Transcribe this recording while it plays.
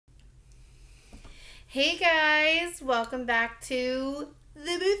Hey guys, welcome back to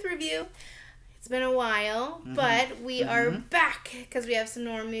the Boothe review. It's been a while, but we are back because we have some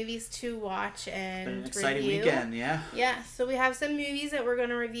more movies to watch and been an exciting review. weekend, yeah. Yeah, so we have some movies that we're going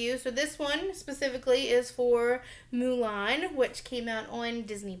to review. So this one specifically is for Mulan, which came out on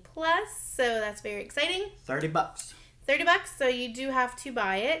Disney Plus. So that's very exciting. $30. $30, so you do have to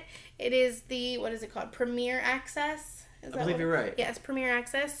buy it. It is the, what is it called? Premier Access? I believe you're right. Yes, Premier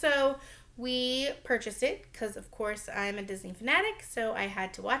Access. So we purchased it because, of course, I'm a Disney fanatic, so I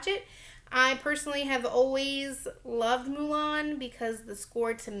had to watch it. I personally have always loved Mulan because the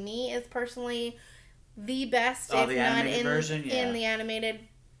score to me is personally the best, if not in the animated,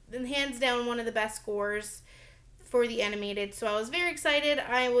 and hands down one of the best scores for the animated. So I was very excited.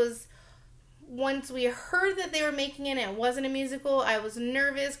 Once we heard that they were making it and it wasn't a musical, I was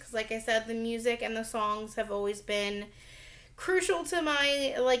nervous because, like I said, the music and the songs have always been crucial to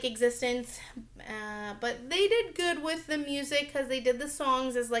my existence, but they did good with the music because they did the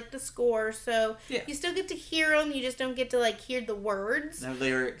songs as the score, so you still get to hear them, you just don't get to hear the words. No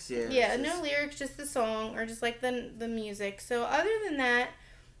lyrics. No lyrics, just the song or just the music. So other than that,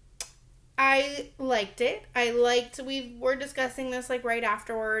 I liked it. We were discussing this right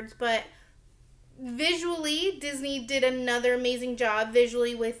afterwards, but visually Disney did another amazing job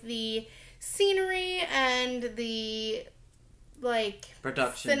visually with the scenery and the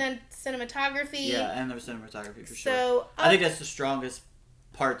production, cinematography. Yeah, and the cinematography for sure. So I think that's the strongest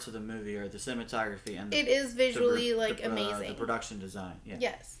parts of the movie are the cinematography and it is visually amazing. The production design. Yeah.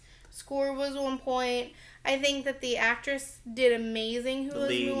 Yes, score was on point. I think that the actress did amazing. Who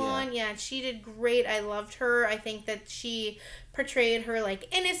was Mulan? Yeah, she did great. I loved her. I think that she portrayed her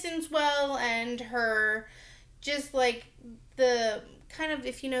innocence well, and her just the kind of,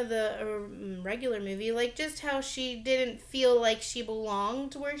 if you know the regular movie, just how she didn't feel like she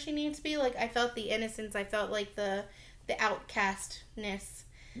belonged where she needs to be. I felt the innocence. I felt the outcastness.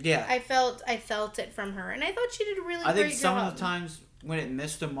 Yeah. I felt it from her, and I thought she did a really great job. I think some of the times when it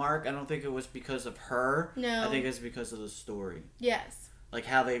missed a mark, I don't think it was because of her. No. I think it's because of the story. Yes.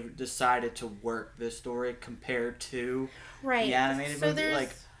 How they decided to work this story compared to the animated movie.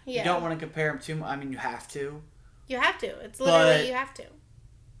 You don't want to compare them too much. I mean, you have to. You have to. It's literally, you have to.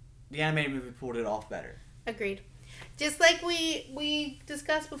 The animated movie pulled it off better. Agreed. Just like we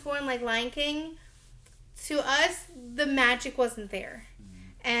discussed before in Lion King, to us, the magic wasn't there.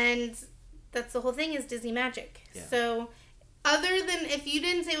 And that's the whole thing, is Disney magic. Yeah. So other than, if you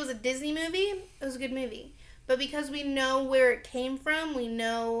didn't say it was a Disney movie, it was a good movie. But because we know where it came from, we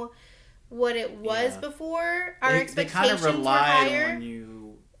know what it was before, our expectations were higher.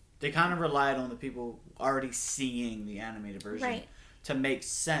 They kind of relied on the people already seeing the animated version to make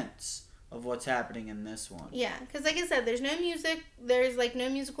sense of what's happening in this one. Yeah, because like I said, there's no music, there's no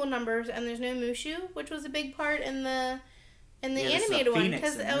musical numbers, and there's no Mushu, which was a big part in the animated one.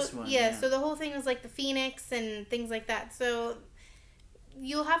 So the whole thing was the Phoenix and things like that. So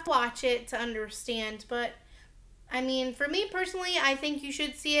you'll have to watch it to understand, but I mean, for me personally, I think you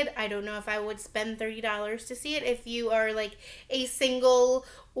should see it. I don't know if I would spend $30 to see it if you are a single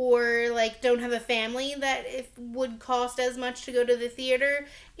or don't have a family that it would cost as much to go to the theater.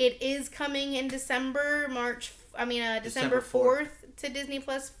 It is coming in December 4th to Disney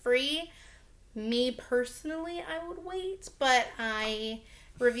Plus free. Me personally, I would wait, but I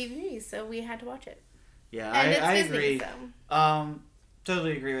review movies, so we had to watch it. Yeah, and I Disney, agree. So.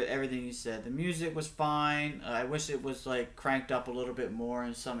 Totally agree with everything you said. The music was fine. I wish it was cranked up a little bit more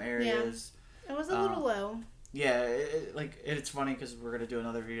in some areas. Yeah. It was a little low. Yeah, it's funny because we're gonna do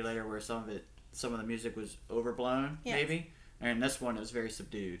another video later where some of the music was overblown, maybe. And this one is very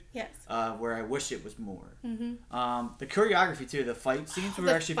subdued. Yes. Where I wish it was more. Mm-hmm. The choreography too, the fight scenes were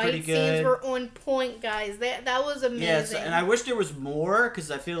actually pretty good. The fight scenes were on point, guys. That was amazing. Yes, and I wish there was more because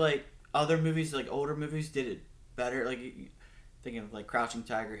I feel like other movies, older movies, did it better. Thinking of Crouching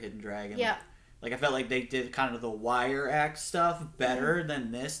Tiger, Hidden Dragon. Yeah. I felt like they did kind of the wire act stuff better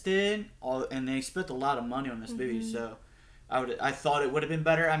than this did. And they spent a lot of money on this movie, so I thought it would have been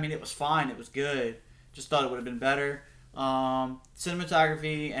better. I mean, it was fine. It was good. Just thought it would have been better.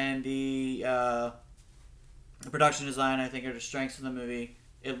 Cinematography and the production design, I think, are the strengths of the movie.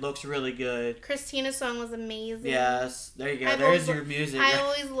 It looks really good. Christina's song was amazing. Yes, there you go. There's your music. I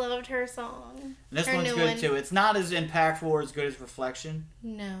always loved her song. And this one's good too. It's not as impactful or as good as Reflection.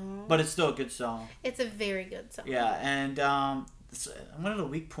 No. But it's still a good song. It's a very good song. Yeah, and one of the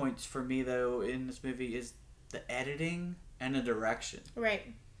weak points for me though in this movie is the editing and the direction.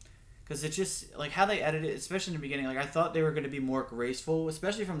 Right. Because it's just how they edit it, especially in the beginning. I thought they were going to be more graceful,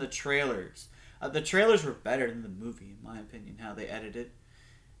 especially from the trailers. The trailers were better than the movie, in my opinion, how they edited.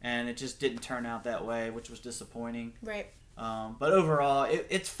 and it just didn't turn out that way, which was disappointing. Right. But overall,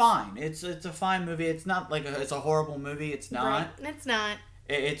 it's fine. It's a fine movie. It's not like it's a horrible movie. It's not. Right. It's not.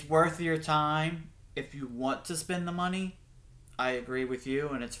 It's worth your time if you want to spend the money. I agree with you,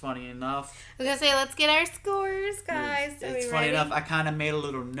 and it's funny enough. I was gonna say, let's get our scores, guys. It's funny enough. I kind of made a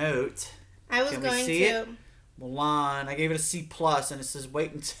little note. I was going to. It? Mulan. I gave it a C+, and it says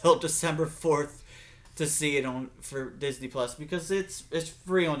wait until December 4th to see it for Disney Plus because it's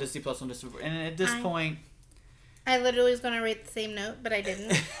free on Disney Plus on December. And at this point, I literally was gonna rate the same note, but I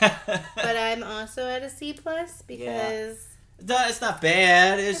didn't. But I'm also at a C+ because. Yeah. It's not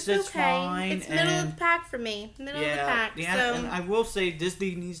bad. It's just okay. Fine. It's middle of the pack for me. Middle of the pack. Yeah, so. And I will say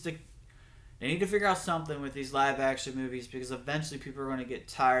Disney they need to figure out something with these live action movies because eventually people are going to get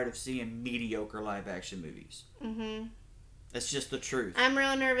tired of seeing mediocre live action movies. Mm-hmm. That's just the truth. I'm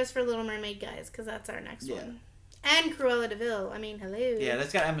real nervous for Little Mermaid, guys, because that's our next one. And Cruella de Vil. I mean, hello. Yeah,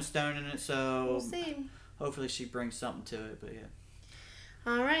 that's got Emma Stone in it, so we'll see. Hopefully she brings something to it, but yeah.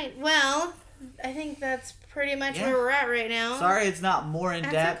 All right. Well, I think that's pretty much where we're at right now. Sorry it's not more in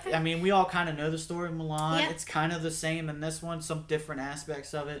depth. Okay. I mean, we all kind of know the story of Mulan. Yeah. It's kind of the same in this one, some different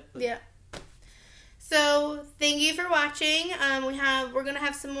aspects of it. Yeah. So, thank you for watching. We're going to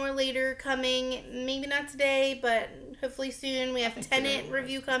have some more later coming. Maybe not today, but hopefully soon. We have Tenet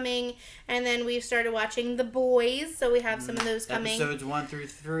review coming, and then we've started watching The Boys, so we have some of those coming. Episodes 1 through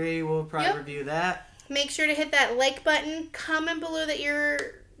 3, we'll probably review that. Make sure to hit that like button. Comment below that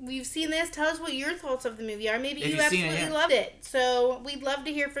you've seen this. Tell us what your thoughts of the movie are. Maybe you absolutely loved it. So we'd love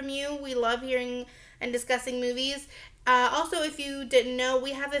to hear from you. We love hearing and discussing movies. Also, if you didn't know,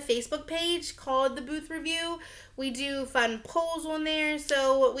 we have a Facebook page called The Boothe Review. We do fun polls on there,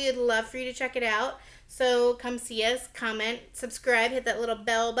 so we'd love for you to check it out. So come see us, comment, subscribe, hit that little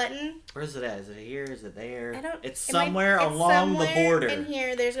bell button. Where is it at? Is it here? Is it there? It's somewhere along the border. In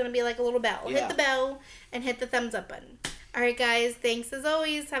here, there's going to be like a little bell. Yeah. Hit the bell and hit the thumbs up button. All right, guys. Thanks as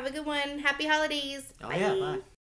always. Have a good one. Happy holidays. Bye. Yeah, bye.